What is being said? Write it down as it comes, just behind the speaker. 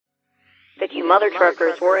that you mother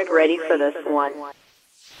truckers weren't ready for this one.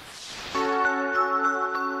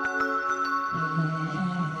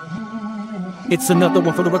 It's another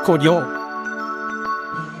one for the record, y'all.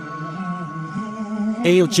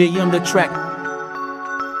 AOJ on the track.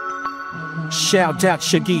 Shout out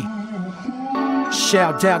Shuggie.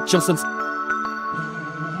 Shout out Johnson's.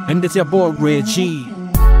 And it's your boy Ritchy.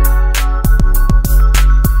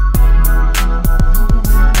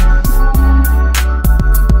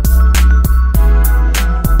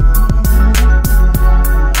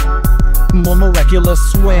 More miraculous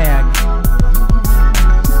swag.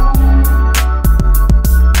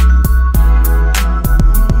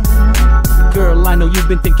 Girl, I know you've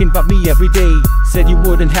been thinking about me every day. Said you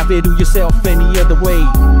wouldn't have it do yourself any other way.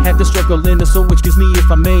 Had to struggle in the soul, which gives me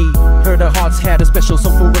if I may. Heard our hearts had a special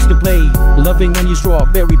song for us to play. Loving on you,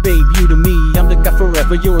 strawberry babe, you to me. I'm the guy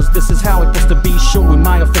forever yours, this is how it was to be. Showing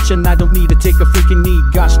my affection, I don't need to take a freaking knee.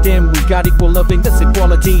 Gosh damn, we got equal loving, that's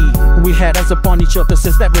equality. We had us upon each other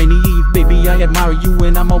since that rainy eve. Baby, I admire you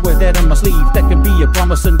and I'm aware that on my sleeve. That can be a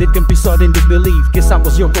promise and it can be sudden disbelief. Guess I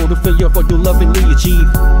was your goal to fill your void you lovingly achieve.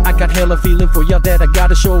 I got hella feeling for ya that I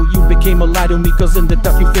gotta show. You became a light to me cause in the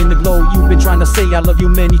dark you finna glow. You've been trying to say I love you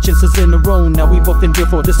many chances in a row. Now we both been built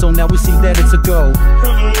for this, so now we see that it's a go.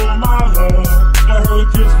 Hello my love, I heard a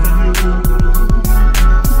kiss from you.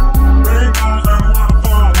 Baby, I wanna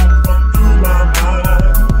fall from through my mind.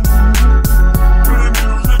 Pretty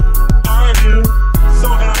music, I hear, so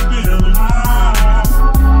happy and alive.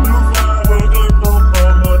 Blue flower, they blow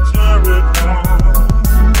from a cherry pie.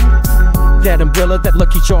 That umbrella, that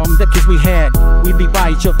lucky charm, that kiss we had. We be by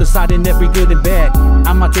each other's side in every good and bad.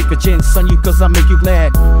 I might take a chance on you cause I make you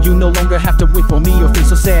glad. You no longer have to wait for me or feel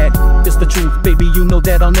so sad. It's the truth, baby, you know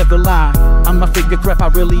that I'll never lie. I'm my figure crap, I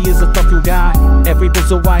really is a thoughtful guy. Every bit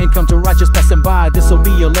so I encounter, I just passing by. This'll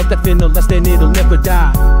be a love that finna last and it'll never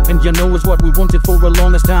die. And you know it's what we wanted for a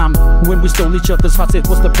longest time. When we stole each other's hearts, it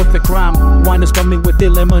was the perfect crime. Wine is coming with the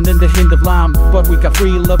lemon and the hint of lime. But we got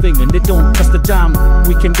free loving and it don't cost a dime.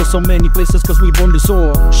 We can go so many places cause we born to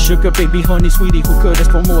soar. Sugar baby, honey, sweetie, who could ask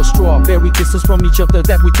for more? Strawberry kisses from each other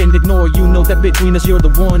that we can't ignore. You know that between us you're the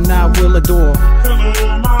one I will adore.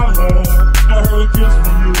 Hello my love, I heard a kiss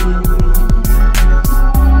from you.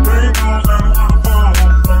 Baby, I wanna